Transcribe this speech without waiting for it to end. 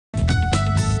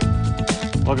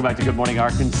Welcome back to Good Morning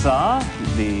Arkansas.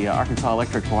 The Arkansas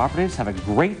Electric Cooperatives have a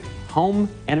great home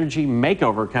energy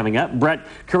makeover coming up. Brett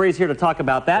Curry's here to talk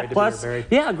about that. Plus,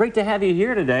 yeah, great to have you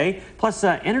here today. Plus,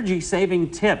 energy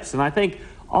saving tips, and I think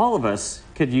all of us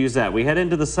could use that. We head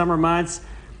into the summer months,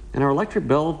 and our electric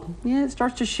bill, yeah, it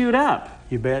starts to shoot up.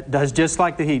 You bet. It does, just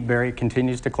like the heat, Barry. It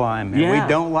continues to climb, and yeah. we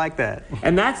don't like that.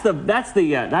 And that's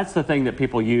the thing that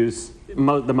people use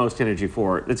the most energy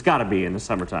for. It's got to be in the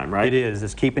summertime, right? It is.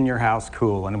 It's keeping your house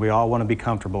cool, and we all want to be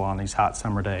comfortable on these hot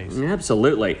summer days.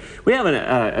 Absolutely. We have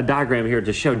a diagram here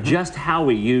to show just how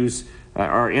we use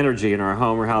our energy in our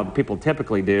home, or how people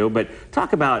typically do. But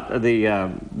talk about the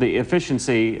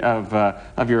efficiency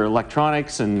of your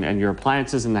electronics and your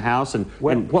appliances in the house, and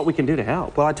what we can do to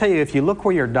help. Well, I tell you, if you look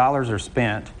where your dollars are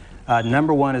spent,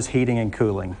 number one is heating and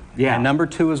cooling. Yeah. And number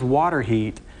two is water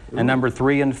heat. And number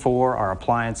 3 and 4 are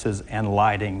appliances and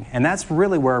lighting. And that's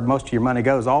really where most of your money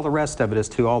goes. All the rest of it is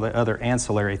to all the other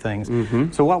ancillary things.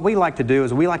 So what we like to do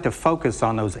is we like to focus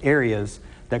on those areas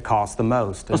that cost the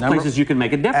most. Those places you can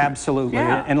make a difference. Absolutely.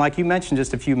 Yeah. And like you mentioned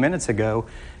just a few minutes ago,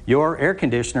 your air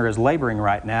conditioner is laboring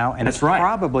right now, and it's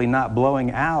probably not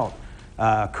blowing out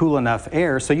cool enough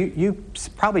air, so you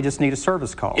probably just need a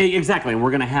service call. Exactly, and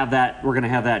we're going to have that. We're going to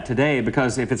have that today,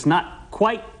 because if it's not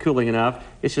quite cooling enough,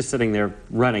 it's just sitting there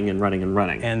running and running and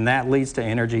running. And that leads to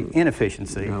energy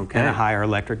inefficiency and a higher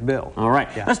electric bill. All right,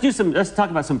 yeah. Let's talk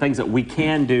about some things that we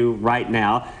can do right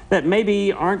now that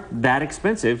maybe aren't that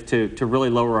expensive to really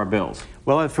lower our bills.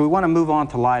 Well, if we want to move on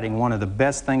to lighting, one of the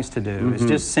best things to do is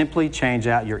just simply change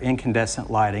out your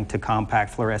incandescent lighting to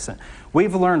compact fluorescent.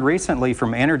 We've learned recently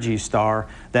from Energy Star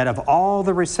that of all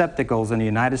the receptacles in the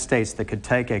United States that could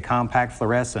take a compact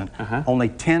fluorescent, only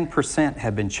 10%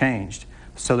 have been changed.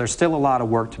 So there's still a lot of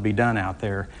work to be done out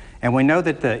there. And we know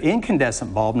that the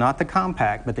incandescent bulb, not the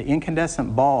compact, but the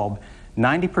incandescent bulb,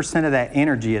 90% of that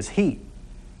energy is heat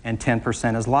and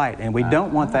 10% is light. And we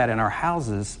don't want that in our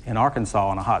houses in Arkansas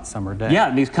on a hot summer day. Yeah,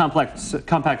 and these compact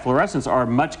fluorescents are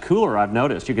much cooler, I've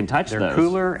noticed. You can touch those. They're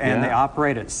cooler, and they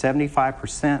operate at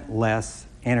 75% less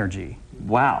energy.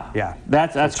 Wow. Yeah.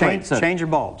 That's great. So change your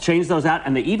bulbs. Change those out,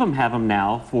 and they even have them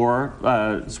now for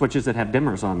switches that have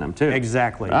dimmers on them, too.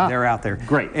 Exactly. They're out there.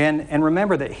 Great. And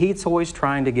remember that heat's always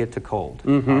trying to get to cold,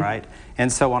 all right?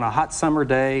 And so on a hot summer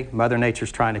day, Mother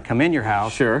Nature's trying to come in your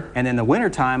house. Sure. And in the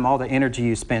wintertime, all the energy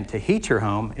you spent to heat your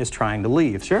home is trying to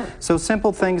leave. Sure. So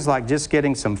simple things like just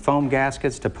getting some foam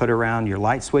gaskets to put around your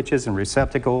light switches and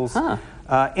receptacles.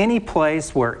 Any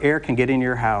place where air can get in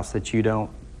your house that you don't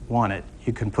want it.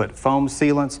 You can put foam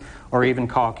sealants or even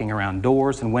caulking around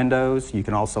doors and windows. You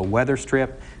can also weather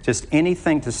strip, just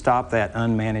anything to stop that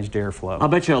unmanaged airflow. I'll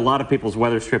bet you a lot of people's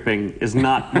weather stripping is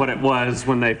not what it was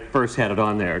when they first had it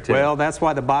on there, too. Well, that's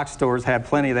why the box stores have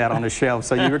plenty of that on the shelf,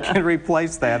 so you can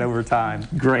replace that over time.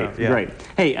 Great, so, yeah. Great.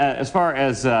 Hey, as far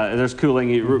as there's cooling,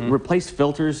 you replace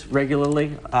filters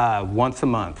regularly? Once a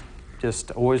month.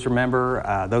 Just always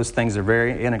remember those things are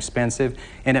very inexpensive,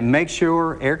 and it makes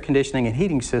your air conditioning and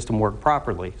heating system work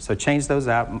properly. So change those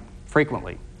out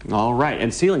frequently. All right,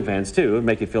 and ceiling fans too would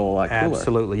make you feel a lot cooler.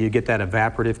 Absolutely, you get that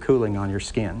evaporative cooling on your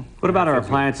skin. What about our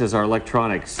appliances, our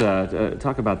electronics?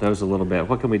 Talk about those a little bit.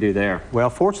 What can we do there?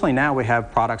 Well, fortunately now we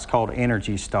have products called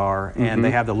Energy Star, and they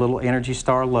have the little Energy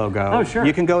Star logo. Oh, sure.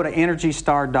 You can go to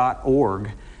energystar.org,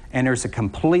 and there's a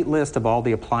complete list of all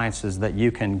the appliances that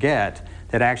you can get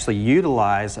that actually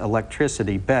utilize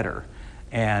electricity better,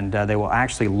 and they will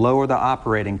actually lower the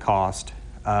operating cost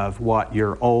of what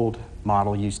your old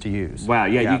model used to use. Wow,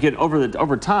 yeah. You get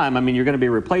over time, I mean, you're going to be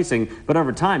replacing, but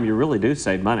over time you really do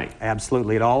save money.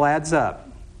 Absolutely, it all adds up.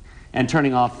 And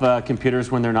turning off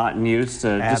computers when they're not in use,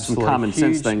 just some common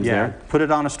sense things there. Put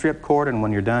it on a strip cord, and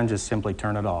when you're done, just simply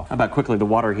turn it off. How about quickly the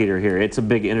water heater here? It's a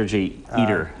big energy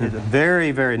eater.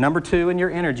 Very, very. Number 2 in your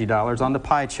energy dollars on the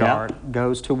pie chart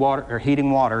goes to water, or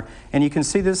heating water. And you can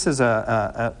see this is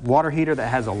a water heater that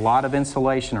has a lot of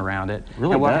insulation around it.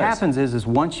 Really and what happens is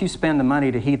once you spend the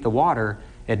money to heat the water,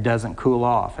 it doesn't cool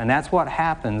off. And that's what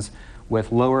happens with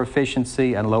lower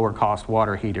efficiency and lower cost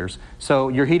water heaters. So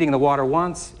you're heating the water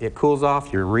once, it cools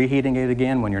off, you're reheating it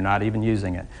again when you're not even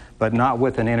using it, but not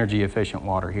with an energy efficient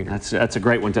water heater. That's a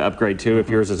great one to upgrade to if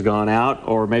yours has gone out,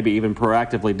 or maybe even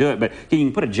proactively do it. But you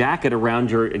can put a jacket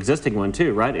around your existing one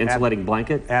too, right? Insulating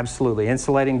blanket? Absolutely,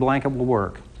 insulating blanket will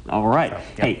work. All right.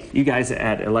 So, hey, you guys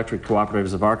at Electric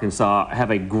Cooperatives of Arkansas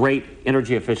have a great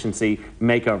energy efficiency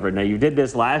makeover. Now, you did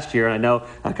this last year, and I know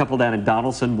a couple down in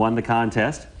Donaldson won the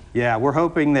contest. Yeah, we're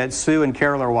hoping that Sue and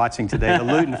Carol are watching today, the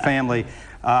Luton family.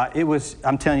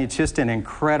 I'm telling you, just an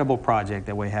incredible project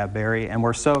that we have, Barry, and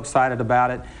we're so excited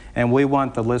about it. And we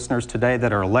want the listeners today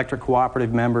that are electric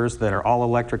cooperative members, that are all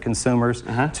electric consumers,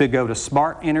 to go to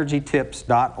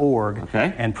smartenergytips.org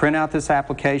and print out this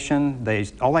application.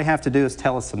 All they have to do is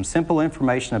tell us some simple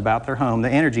information about their home, the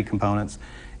energy components,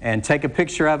 and take a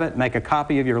picture of it, make a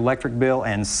copy of your electric bill,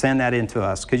 and send that in to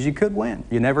us, because you could win.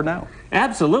 You never know.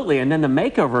 Absolutely, and then the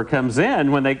makeover comes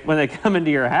in when they come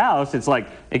into your house. It's like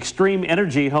extreme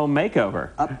energy home makeover.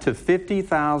 Up to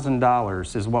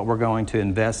 $50,000 is what we're going to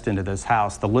invest into this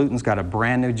house. The Luton's got a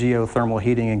brand new geothermal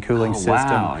heating and cooling system.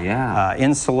 Wow, yeah.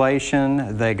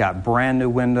 Insulation, they got brand new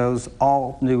windows,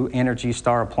 all new Energy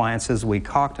Star appliances. We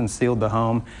caulked and sealed the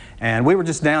home, and we were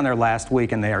just down there last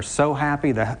week, and they are so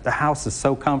happy. The house is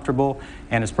so comfortable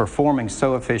and is performing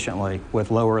so efficiently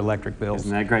with lower electric bills.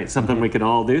 Isn't that great? Something we can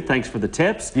all do. Thanks for the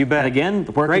tips. You bet. And again,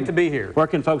 great to be here. Where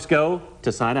can folks go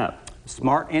to sign up?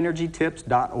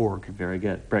 smartenergytips.org. Very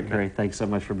good. Brett Curry, thanks so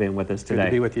much for being with us today. Good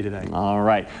to be with you today. All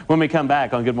right. When we come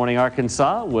back on Good Morning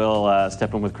Arkansas, we'll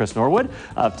step in with Chris Norwood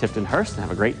of Tifton Hurst and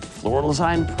have a great floral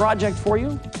design project for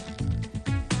you.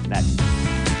 Next.